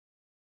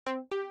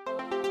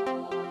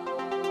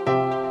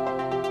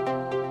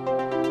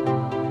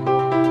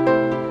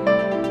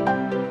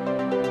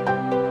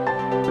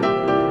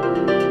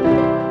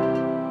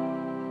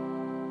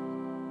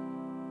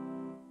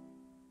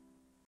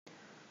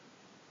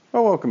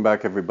Well, welcome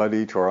back,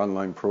 everybody, to our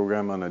online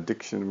program on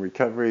addiction and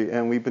recovery.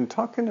 And we've been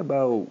talking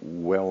about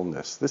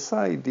wellness, this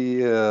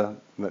idea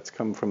that's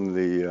come from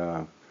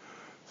the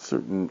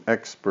certain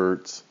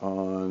experts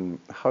on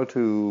how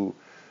to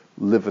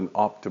live an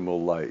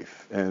optimal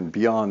life and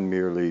beyond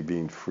merely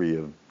being free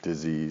of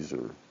disease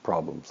or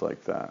problems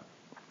like that.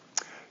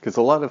 Because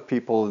a lot of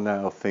people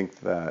now think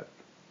that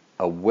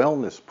a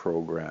wellness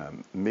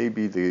program may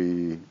be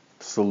the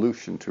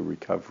solution to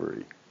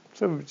recovery.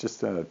 So we're just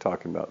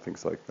talking about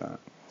things like that.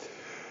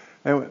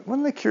 And one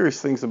of the curious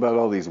things about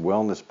all these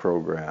wellness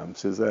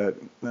programs is that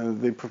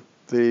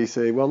they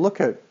say, well,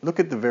 look at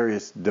the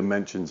various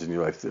dimensions in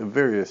your life, the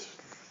various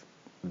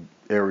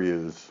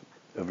areas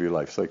of your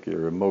life, like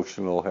your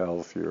emotional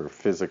health, your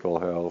physical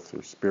health,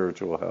 your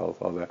spiritual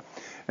health, all that,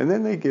 and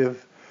then they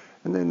give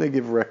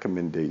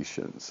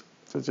recommendations,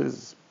 such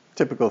as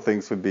typical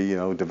things would be,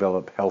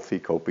 develop healthy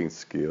coping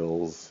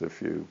skills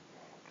if you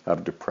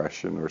have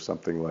depression or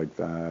something like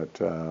that.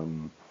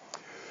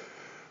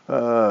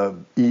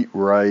 Eat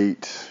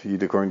right,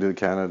 eat according to the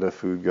Canada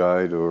Food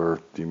Guide or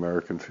the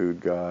American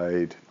Food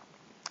Guide,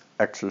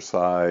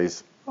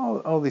 exercise,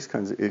 all these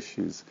kinds of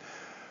issues.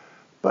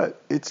 But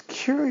it's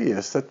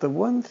curious that the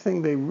one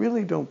thing they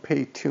really don't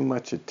pay too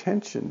much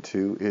attention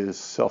to is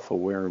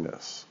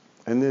self-awareness.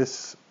 And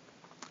this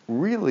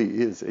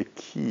really is a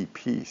key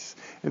piece.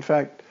 In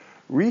fact,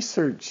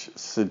 research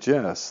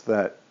suggests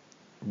that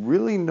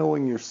really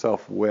knowing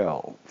yourself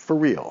well, for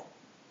real,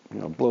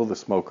 blow the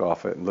smoke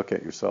off it and look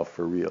at yourself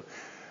for real.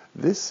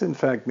 This, in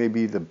fact, may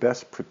be the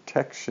best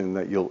protection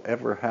that you'll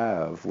ever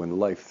have when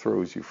life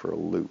throws you for a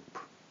loop.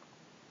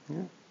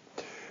 Yeah.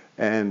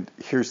 And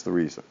here's the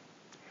reason.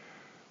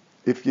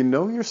 If you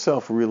know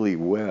yourself really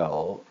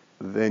well,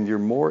 then you're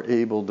more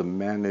able to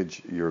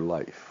manage your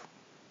life.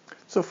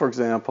 So, for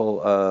example,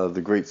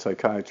 the great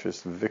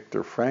psychiatrist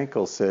Viktor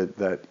Frankl said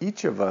that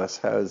each of us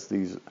has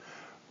these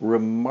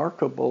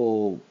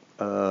remarkable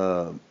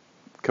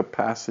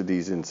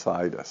capacities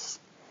inside us.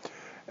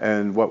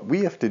 And what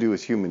we have to do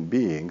as human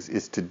beings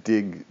is to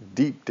dig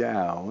deep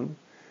down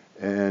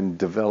and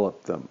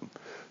develop them.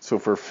 So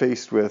if we're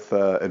faced with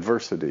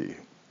adversity,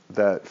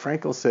 that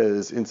Frankl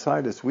says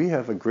inside us we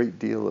have a great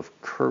deal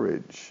of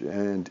courage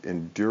and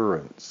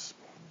endurance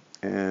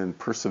and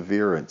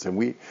perseverance, and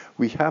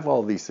we have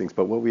all these things,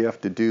 but what we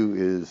have to do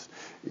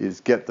is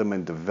get them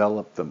and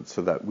develop them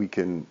so that we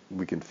can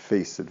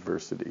face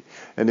adversity.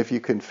 And if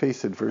you can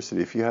face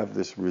adversity, if you have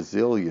this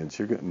resilience,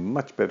 you're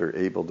much better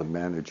able to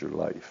manage your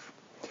life.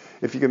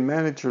 If you can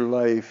manage your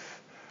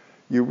life,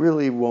 you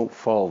really won't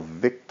fall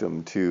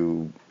victim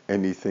to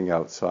anything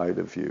outside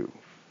of you,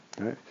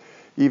 right?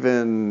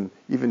 Even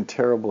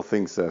terrible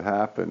things that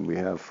happen. We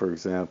have, for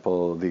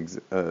example,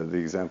 the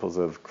examples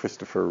of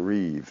Christopher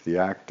Reeve, the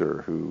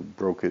actor who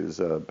broke his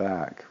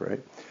back, right?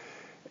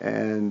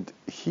 And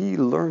he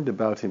learned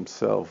about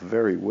himself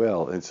very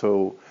well. And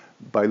so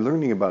by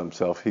learning about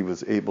himself, he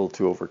was able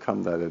to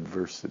overcome that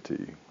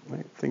adversity,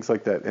 right? Things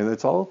like that. And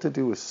it's all to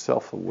do with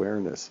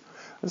self-awareness.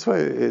 That's why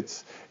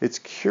it's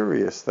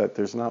curious that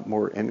there's not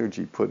more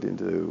energy put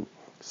into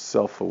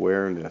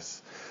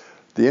self-awareness.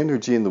 The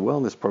energy in the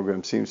wellness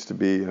program seems to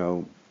be,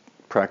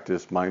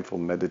 practice mindful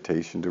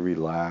meditation to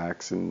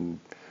relax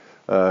and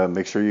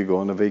make sure you go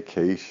on a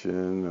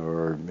vacation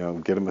or,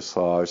 get a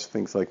massage,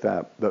 things like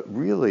that. But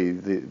really,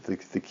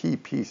 the key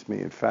piece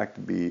may in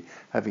fact be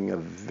having a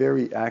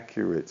very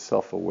accurate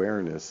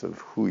self-awareness of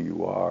who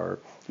you are,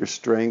 your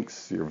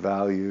strengths, your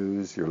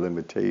values, your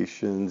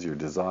limitations, your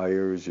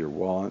desires, your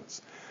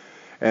wants.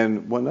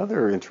 And one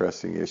other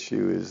interesting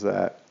issue is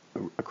that,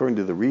 according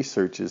to the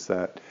research, is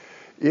that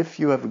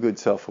if you have a good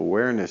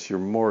self-awareness, you're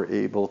more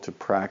able to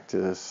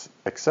practice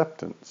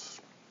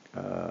acceptance,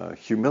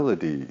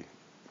 humility,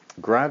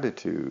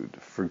 gratitude,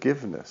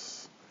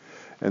 forgiveness,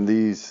 and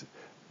these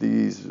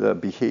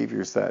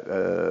behaviors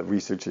that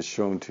research has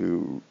shown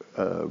to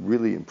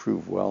really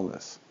improve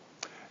wellness.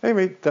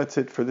 Anyway, that's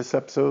it for this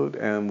episode,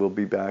 and we'll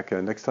be back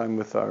next time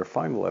with our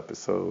final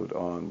episode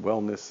on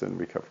wellness and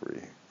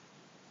recovery.